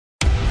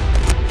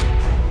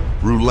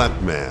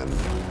Roulette Man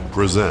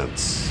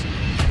presents.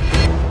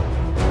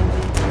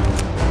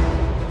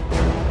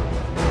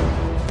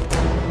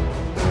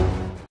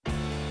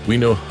 We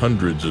know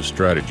hundreds of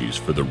strategies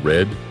for the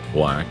red,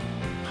 black,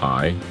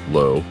 high,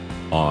 low,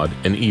 odd,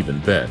 and even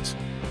bets.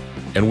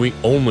 And we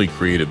only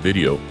create a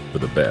video for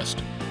the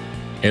best.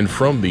 And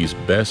from these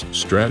best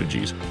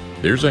strategies,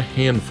 there's a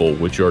handful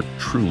which are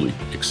truly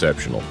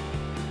exceptional.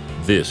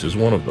 This is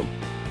one of them.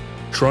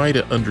 Try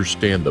to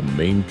understand the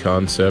main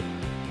concept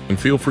and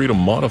feel free to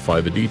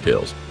modify the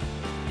details.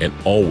 And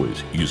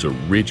always use a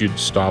rigid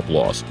stop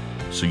loss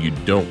so you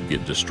don't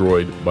get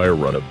destroyed by a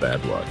run of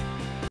bad luck.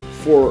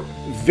 For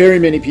very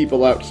many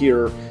people out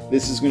here,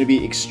 this is going to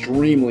be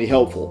extremely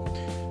helpful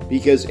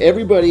because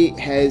everybody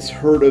has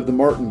heard of the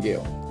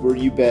Martingale, where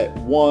you bet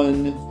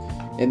one,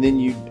 and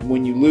then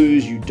when you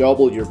lose, you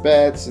double your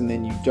bets, and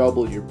then you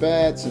double your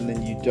bets, and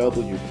then you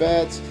double your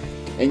bets,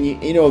 and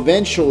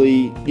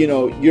eventually,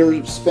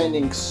 you're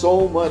spending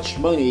so much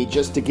money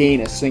just to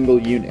gain a single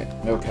unit,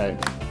 okay?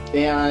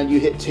 And you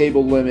hit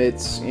table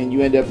limits, and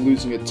you end up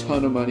losing a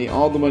ton of money.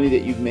 All the money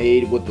that you've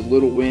made with the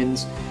little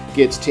wins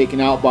gets taken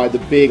out by the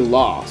big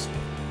loss.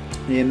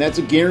 And that's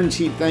a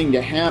guaranteed thing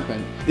to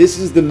happen. This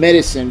is the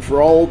medicine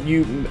for all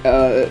you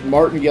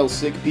Martingale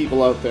sick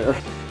people out there.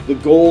 The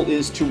goal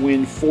is to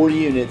win 4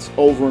 units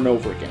over and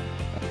over again.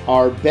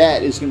 Our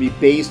bet is going to be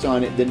based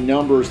on the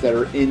numbers that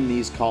are in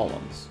these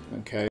columns.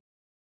 Okay.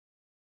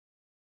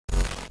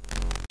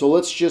 So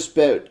let's just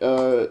bet.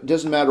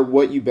 Doesn't matter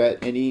what you bet.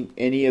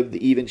 Any of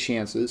the even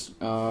chances.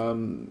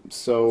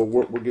 So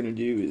what we're going to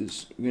do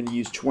is we're going to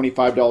use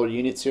 $25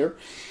 units here.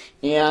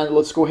 And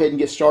let's go ahead and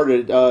get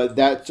started.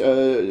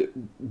 That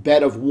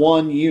bet of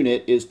 1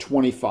 unit is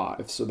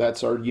 25. So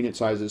that's our unit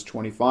size is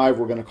 25.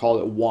 We're going to call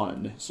it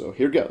 1. So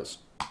here goes.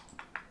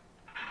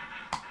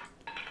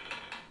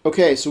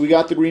 Okay, so we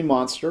got the green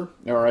monster.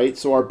 All right,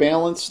 so our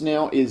balance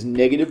now is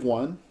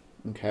 -1.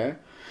 Okay.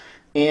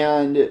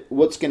 And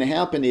what's going to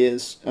happen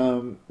is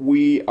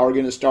we are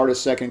going to start a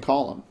second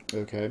column.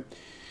 Okay.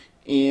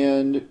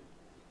 And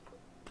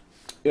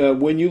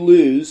when you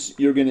lose,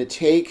 you're going to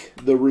take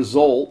the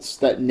results,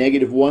 that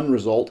 -1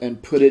 result,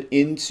 and put it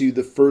into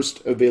the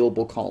first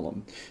available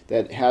column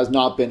that has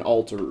not been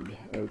altered.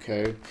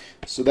 Okay,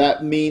 so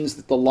that means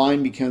that the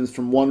line becomes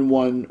from 1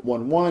 1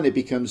 1 1, it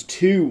becomes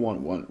 2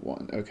 1 1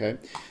 1. Okay,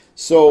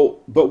 so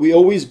but we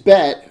always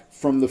bet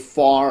from the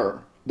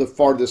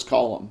farthest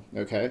column.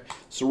 Okay,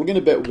 so we're going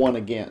to bet 1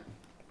 again.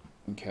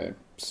 Okay,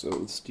 so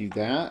let's do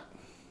that.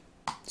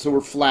 So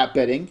we're flat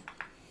betting.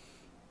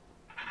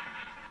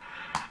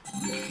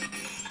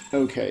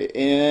 Okay,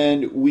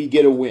 and we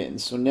get a win.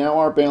 So now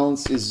our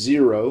balance is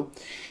 0,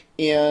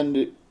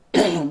 and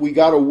we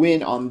got a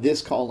win on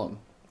this column.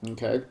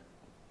 Okay,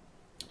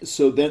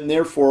 so then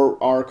therefore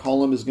our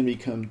column is going to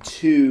become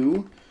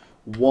 2,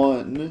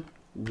 1,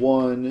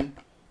 1,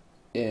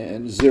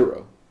 and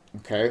 0.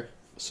 Okay,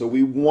 so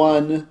we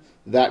won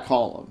that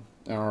column.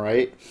 All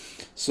right,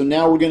 so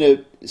now we're going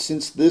to,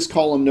 since this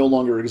column no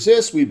longer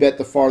exists, we bet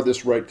the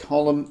farthest right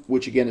column,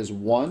 which again is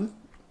 1.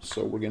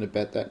 So we're going to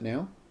bet that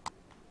now.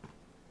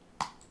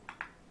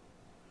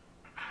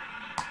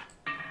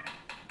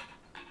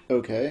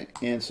 Okay,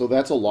 and so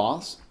that's a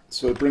loss.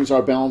 So it brings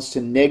our balance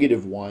to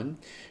 -1.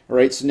 All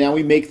right, so now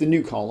we make the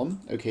new column.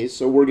 Okay,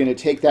 so we're going to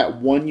take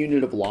that 1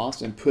 unit of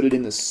loss and put it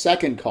in the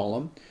second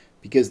column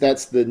because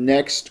that's the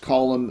next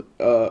column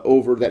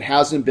over that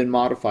hasn't been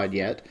modified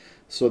yet.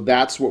 So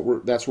that's where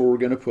we're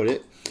going to put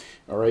it.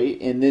 All right,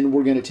 and then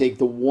we're going to take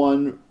the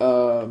one.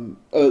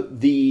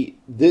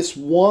 This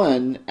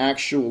one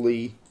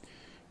actually,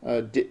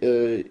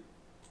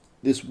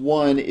 this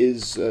one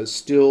is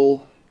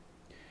still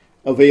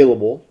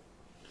available.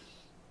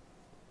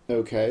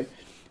 Okay,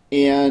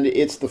 and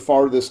it's the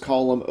farthest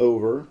column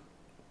over,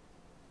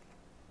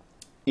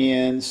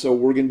 and so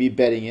we're going to be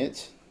betting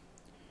it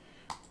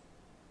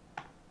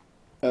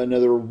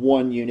another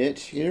 1 unit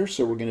here,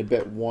 so we're going to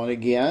bet 1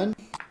 again.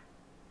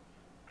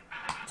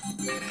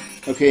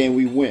 Okay, and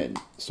we win.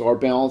 So our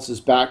balance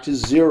is back to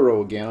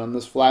 0 again on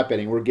this flat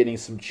betting. We're getting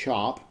some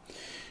chop.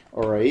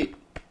 All right,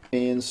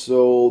 and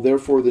so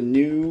therefore the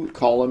new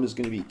column is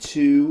going to be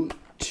 2,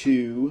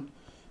 2,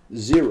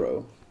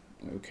 0.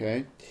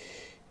 Okay,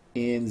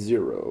 and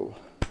 0,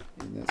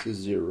 and that's a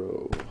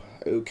 0.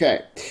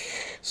 Okay,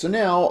 so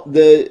now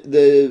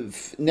the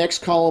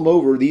next column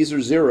over, these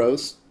are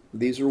zeros,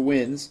 these are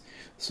wins,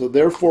 so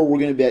therefore we're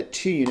going to bet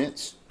 2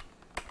 units.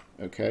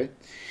 Okay,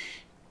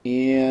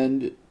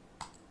 and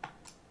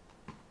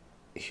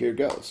here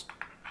goes.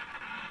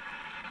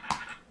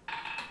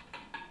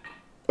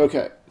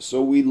 Okay,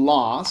 so we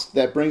lost.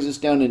 That brings us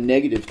down to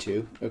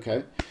 -2.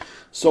 Okay,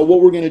 so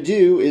what we're going to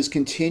do is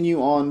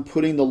continue on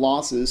putting the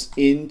losses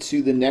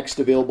into the next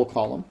available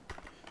column.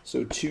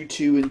 So 2,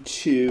 2, and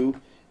 2,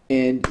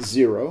 and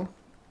 0.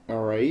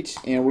 All right,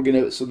 and we're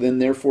going to, so then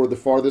therefore the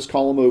farthest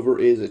column over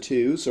is a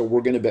 2, so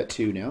we're going to bet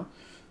 2 now.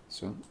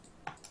 So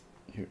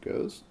here it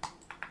goes.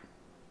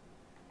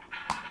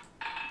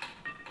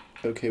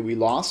 Okay, we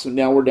lost, so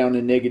now we're down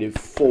to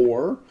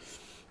 -4.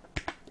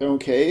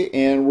 Okay,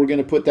 and we're going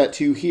to put that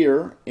 2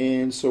 here,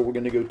 and so we're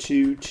going to go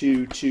 2,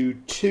 2, 2,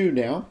 2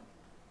 now.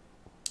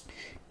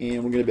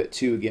 And we're going to bet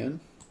 2 again.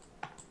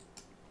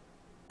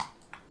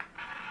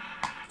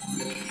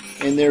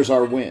 And there's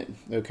our win,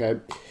 okay?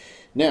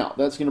 Now,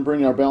 that's going to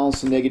bring our balance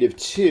to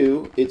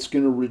 -2. It's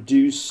going to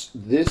reduce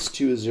this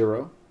to a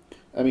 0.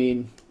 I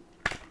mean,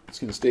 it's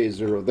going to stay a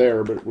 0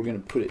 there, but we're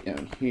going to put it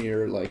down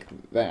here like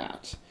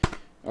that.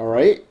 All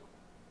right?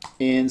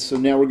 And so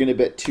now we're going to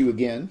bet 2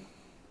 again.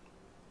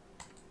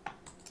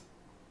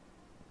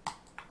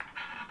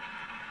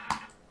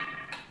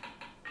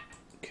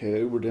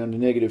 Okay, we're down to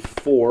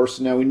 -4.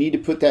 So now we need to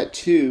put that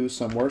 2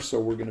 somewhere. So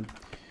we're gonna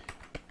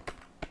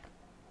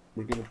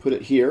put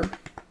it here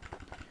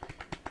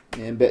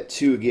and bet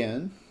 2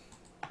 again.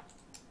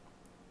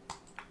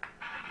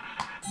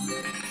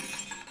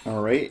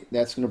 All right,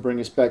 that's going to bring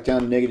us back down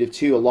to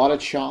 -2. A lot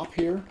of chop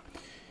here,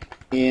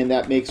 and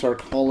that makes our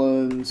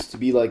columns to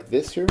be like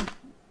this here.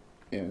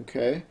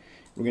 Okay,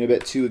 we're going to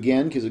bet 2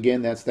 again because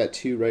again that's that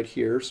 2 right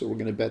here. So we're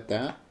going to bet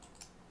that.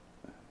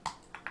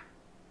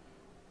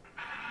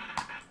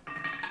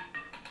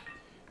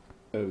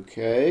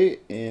 Okay,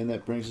 and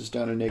that brings us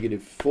down to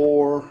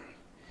 -4.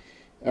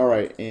 All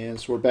right, and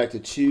so we're back to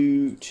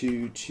 2,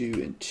 2,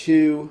 2, and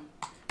 2.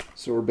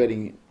 So we're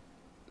betting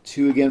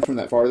 2 again from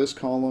that farthest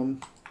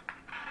column.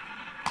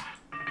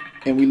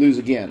 And we lose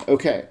again.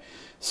 Okay,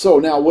 so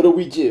now what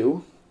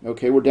do?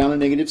 Okay, we're down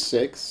to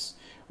 -6.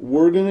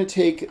 We're going to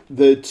take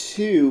the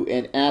 2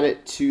 and add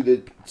it to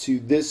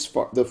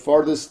the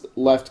farthest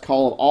left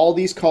column. All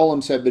these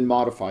columns have been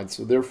modified,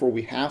 so therefore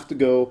we have to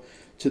go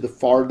to the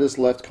farthest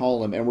left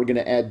column, and we're going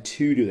to add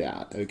 2 to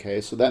that. Okay,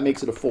 so that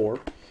makes it a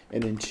 4,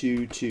 and then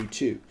 2, 2,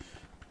 2.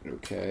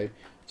 Okay,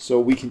 so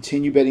we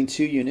continue betting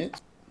 2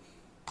 units.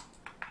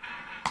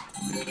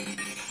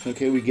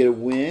 Okay, we get a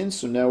win,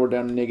 so now we're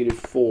down to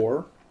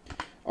 -4.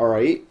 All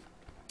right,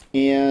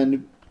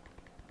 and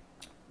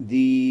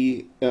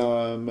the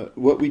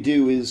what we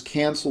do is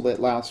cancel that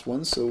last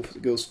one, so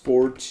it goes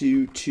 4,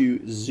 2,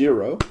 2,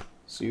 0.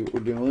 See what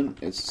we're doing?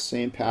 It's the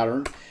same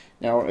pattern.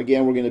 Now,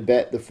 again, we're going to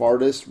bet the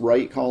farthest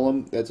right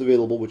column that's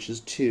available, which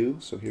is 2.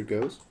 So here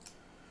goes.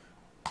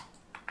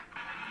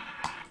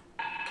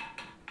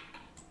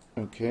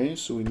 Okay,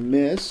 so we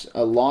miss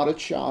a lot of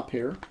chop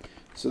here.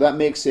 So that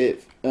makes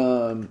it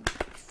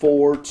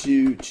 4,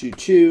 2, 2,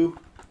 2.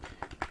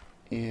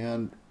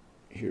 And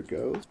here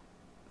goes.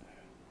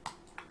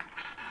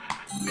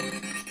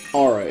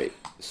 All right,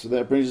 so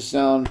that brings us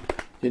down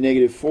to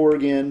 -4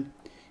 again.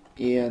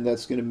 And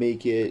that's going to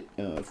make it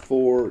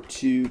 4,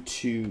 2,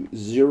 2,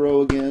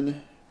 0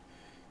 again.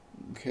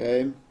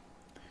 Okay.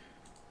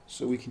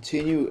 So we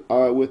continue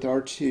with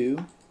our 2.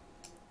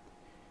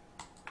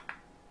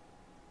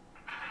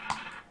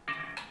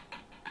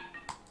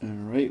 All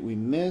right, we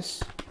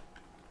miss.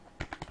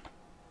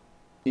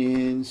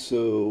 And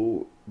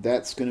so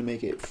that's going to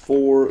make it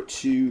 4,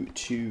 2,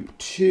 2,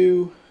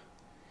 2.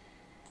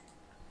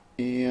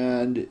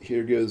 And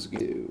here goes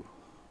 2.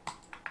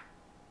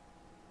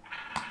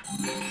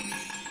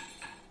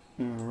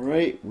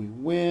 Alright, we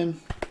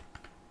win.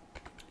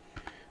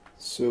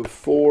 So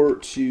 4,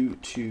 2,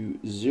 2,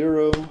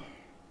 0.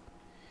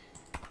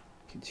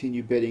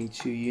 Continue betting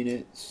 2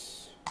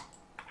 units.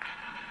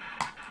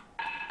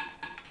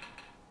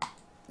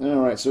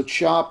 Alright, so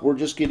chop, we're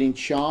just getting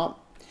chop,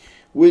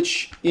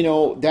 which, you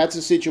know, that's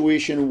a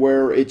situation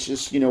where it's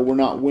just, you know, we're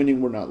not winning,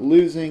 we're not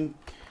losing.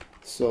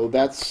 So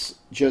that's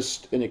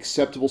just an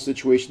acceptable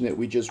situation that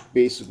we just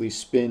basically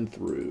spin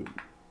through.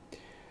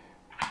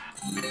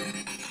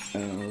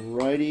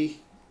 Alrighty,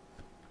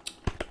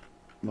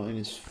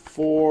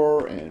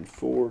 -4 and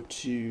 4,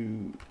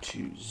 2,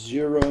 2,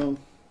 0,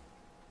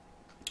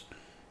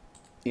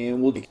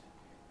 and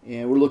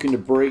we're looking to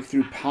break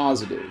through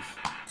positive,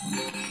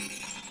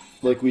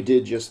 like we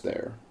did just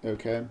there.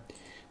 Okay,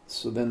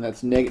 so then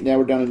that's now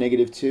we're down to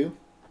 -2.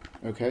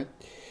 Okay,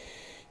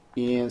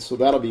 and so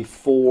that'll be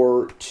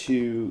 4,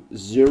 2,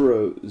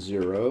 0,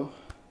 0.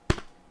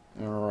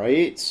 All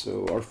right,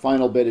 so our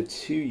final bet of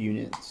 2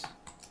 units.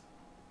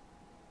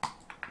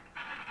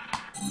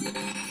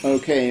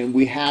 Okay, and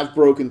we have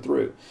broken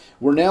through.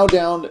 We're now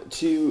down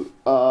to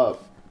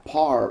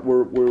par.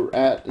 We're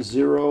at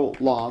 0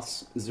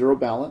 loss, 0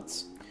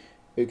 balance.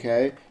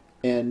 Okay,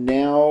 and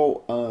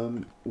now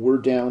we're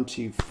down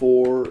to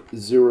 4,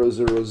 0,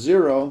 0,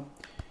 0.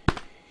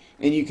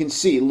 And you can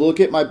see, look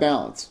at my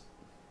balance.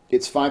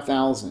 It's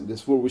 5,000.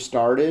 This is where we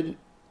started.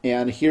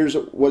 And here's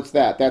what's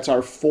that? That's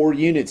our 4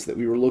 units that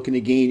we were looking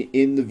to gain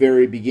in the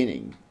very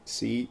beginning.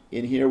 See,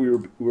 in here we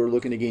were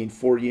looking to gain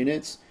 4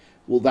 units.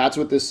 Well, that's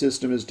what this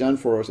system has done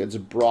for us. It's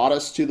brought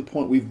us to the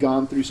point we've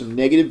gone through some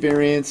negative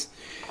variance,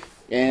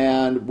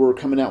 and we're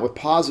coming out with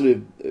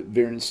positive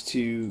variance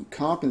to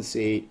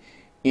compensate.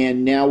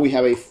 And now we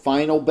have a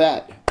final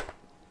bet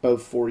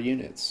of 4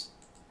 units.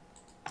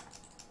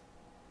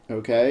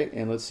 Okay,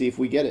 and let's see if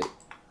we get it.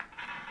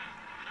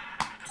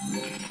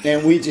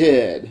 And we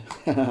did.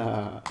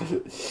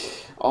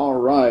 All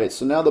right,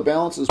 so now the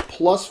balance is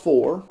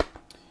 +4,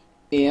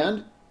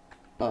 and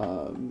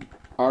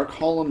our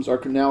columns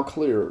are now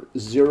clear.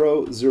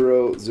 0,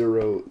 0,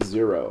 0,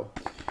 0.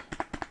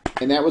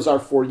 And that was our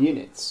 4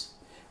 units.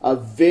 A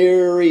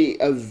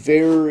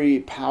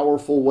very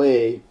powerful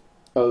way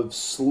of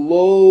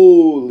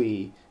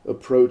slowly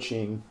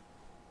approaching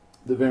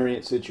the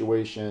variant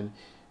situation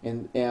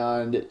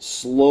and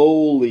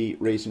slowly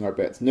raising our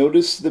bets.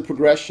 Notice the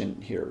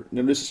progression here.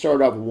 Notice it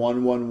started off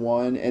 1, 1,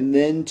 1, and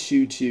then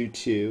 2, 2,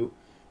 2,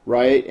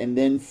 right? And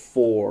then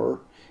 4,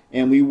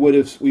 and we would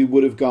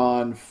have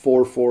gone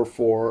 4, 4,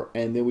 4,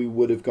 and then we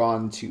would have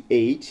gone to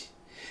 8.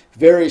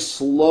 Very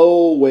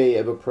slow way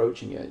of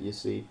approaching it, you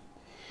see.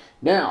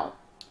 Now,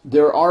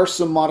 there are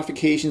some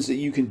modifications that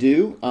you can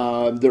do.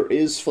 There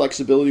is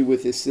flexibility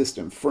with this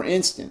system. For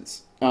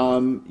instance,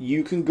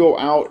 you can go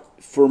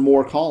out for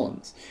more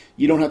columns.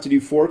 You don't have to do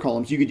 4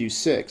 columns. You could do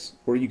 6,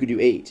 or you could do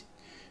 8.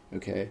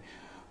 Okay,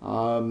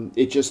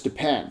 it just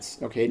depends.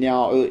 Okay,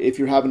 now if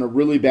you're having a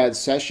really bad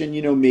session,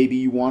 maybe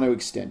you want to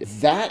extend it.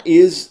 That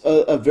is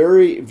a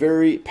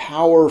very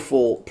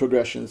powerful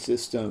progression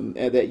system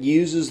that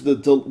uses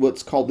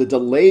what's called the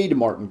delayed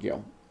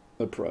Martingale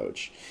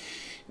approach.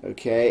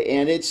 Okay,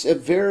 and it's a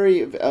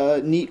very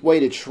neat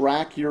way to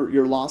track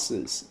your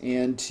losses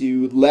and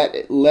to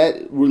let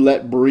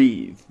roulette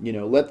breathe.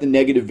 Let the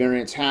negative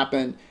variance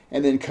happen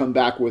and then come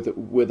back with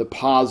a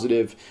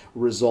positive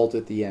result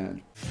at the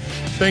end.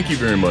 Thank you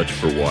very much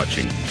for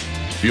watching.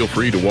 Feel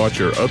free to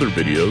watch our other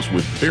videos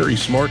with very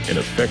smart and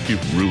effective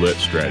roulette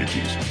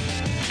strategies.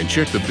 And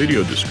check the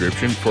video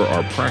description for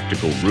our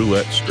practical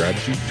roulette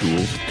strategy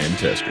tools and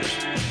testers.